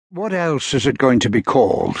"What else is it going to be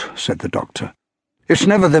called?" said the doctor. "It's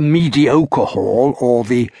never the mediocre hall or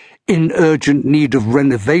the in urgent need of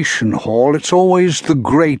renovation hall. It's always the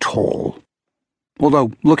great hall.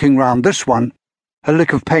 Although, looking round this one, a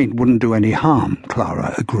lick of paint wouldn't do any harm,"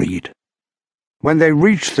 Clara agreed. When they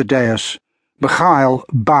reached the dais, Mikhail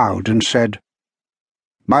bowed and said,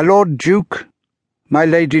 "My Lord Duke, my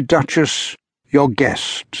Lady Duchess, your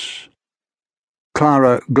guests."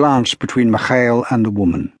 Clara glanced between Mikhail and the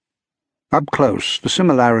woman. Up close, the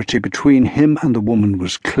similarity between him and the woman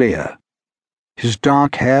was clear. His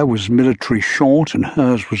dark hair was military short, and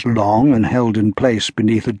hers was long and held in place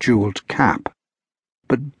beneath a jewelled cap.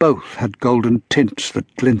 But both had golden tints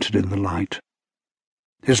that glinted in the light.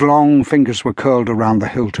 His long fingers were curled around the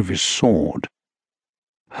hilt of his sword.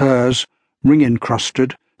 Hers,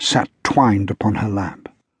 ring-encrusted, sat twined upon her lap.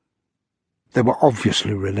 They were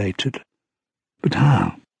obviously related. But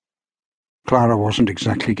how? Clara wasn't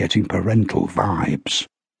exactly getting parental vibes.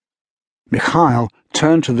 Mikhail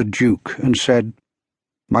turned to the Duke and said,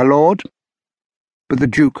 "My lord?" But the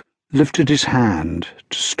Duke lifted his hand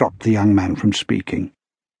to stop the young man from speaking.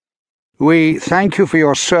 "We thank you for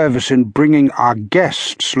your service in bringing our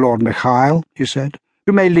guests, Lord Mikhail," he said.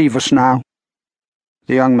 "You may leave us now."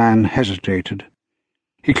 The young man hesitated.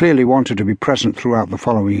 He clearly wanted to be present throughout the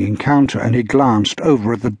following encounter, and he glanced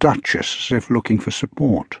over at the Duchess as if looking for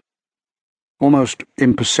support. Almost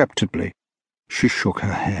imperceptibly, she shook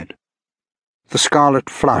her head. The scarlet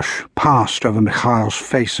flush passed over Mikhail's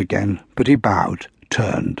face again, but he bowed,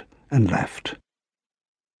 turned, and left.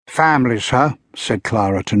 "Families, huh?" said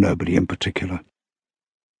Clara to nobody in particular.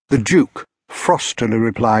 The Duke frostily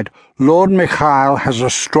replied, "Lord Mikhail has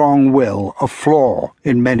a strong will, a flaw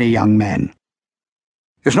in many young men."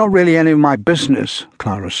 "It's not really any of my business,"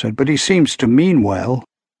 Clara said, "but he seems to mean well."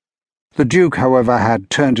 The Duke, however, had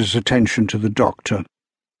turned his attention to the doctor.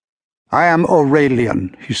 "I am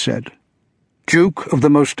Aurelian," he said, "Duke of the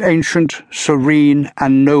most ancient, serene,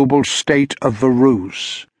 and noble state of the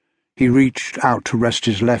Rus." He reached out to rest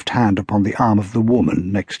his left hand upon the arm of the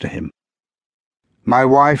woman next to him. "My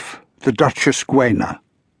wife, the Duchess Gwena."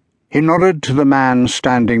 He nodded to the man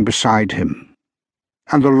standing beside him.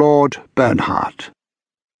 "And the Lord Bernhard."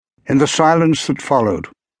 In the silence that followed,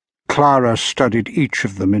 Clara studied each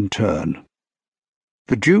of them in turn.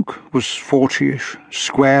 The Duke was 40-ish,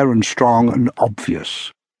 square and strong and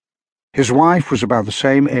obvious. His wife was about the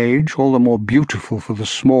same age, all the more beautiful for the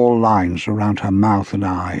small lines around her mouth and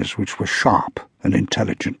eyes, which were sharp and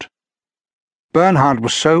intelligent. Bernhard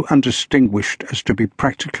was so undistinguished as to be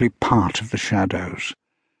practically part of the shadows.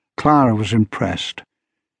 Clara was impressed.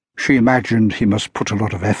 She imagined he must put a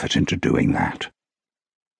lot of effort into doing that.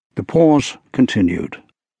 The pause continued.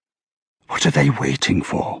 "What are they waiting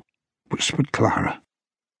for?" whispered Clara.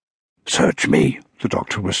 "Search me," the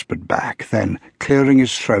doctor whispered back. Then, clearing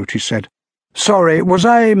his throat, he said, "Sorry, was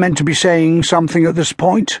I meant to be saying something at this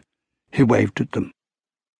point?" He waved at them.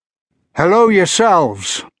 "Hello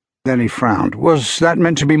yourselves." Then he frowned. "Was that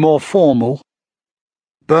meant to be more formal?"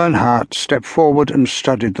 Bernhard stepped forward and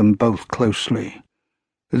studied them both closely.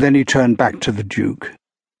 Then he turned back to the Duke.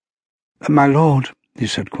 "My lord," he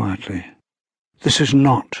said quietly, "this is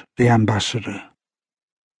not the ambassador."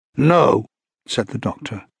 "No," said the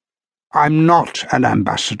doctor. "I'm not an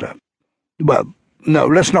ambassador. Well, no,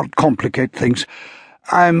 let's not complicate things.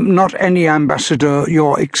 I'm not any ambassador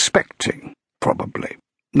you're expecting, probably.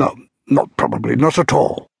 No, not probably, not at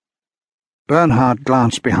all." Bernhard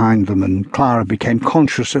glanced behind them, and Clara became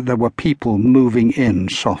conscious that there were people moving in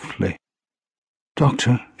softly.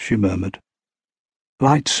 "Doctor," she murmured,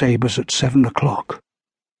 "lightsabers at 7 o'clock.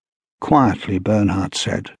 Quietly, Bernhard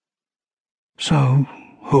said, "So,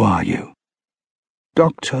 who are you?"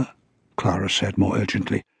 "Doctor," Clara said more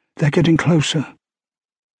urgently, "they're getting closer."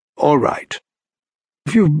 "All right.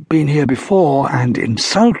 If you've been here before and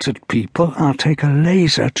insulted people, I'll take a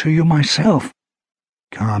laser to you myself."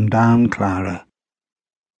 "Calm down, Clara."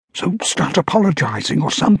 "So start apologizing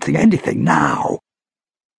or something, anything, now."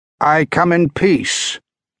 "I come in peace,"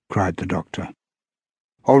 cried the doctor.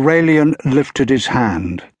 Aurelian lifted his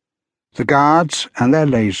hand. The guards and their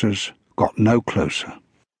lasers got no closer.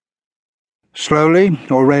 Slowly,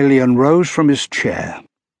 Aurelian rose from his chair.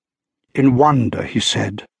 In wonder, he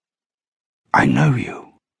said, "I know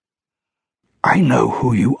you. I know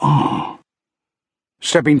who you are."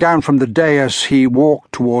 Stepping down from the dais, he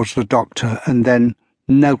walked towards the doctor and then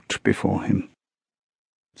knelt before him.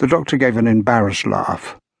 The doctor gave an embarrassed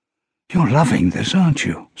laugh. "You're loving this, aren't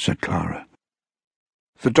you?" said Clara.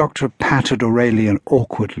 The doctor patted Aurelian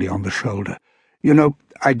awkwardly on the shoulder. "You know,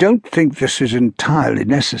 I don't think this is entirely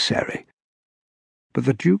necessary." But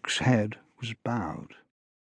the Duke's head was bowed.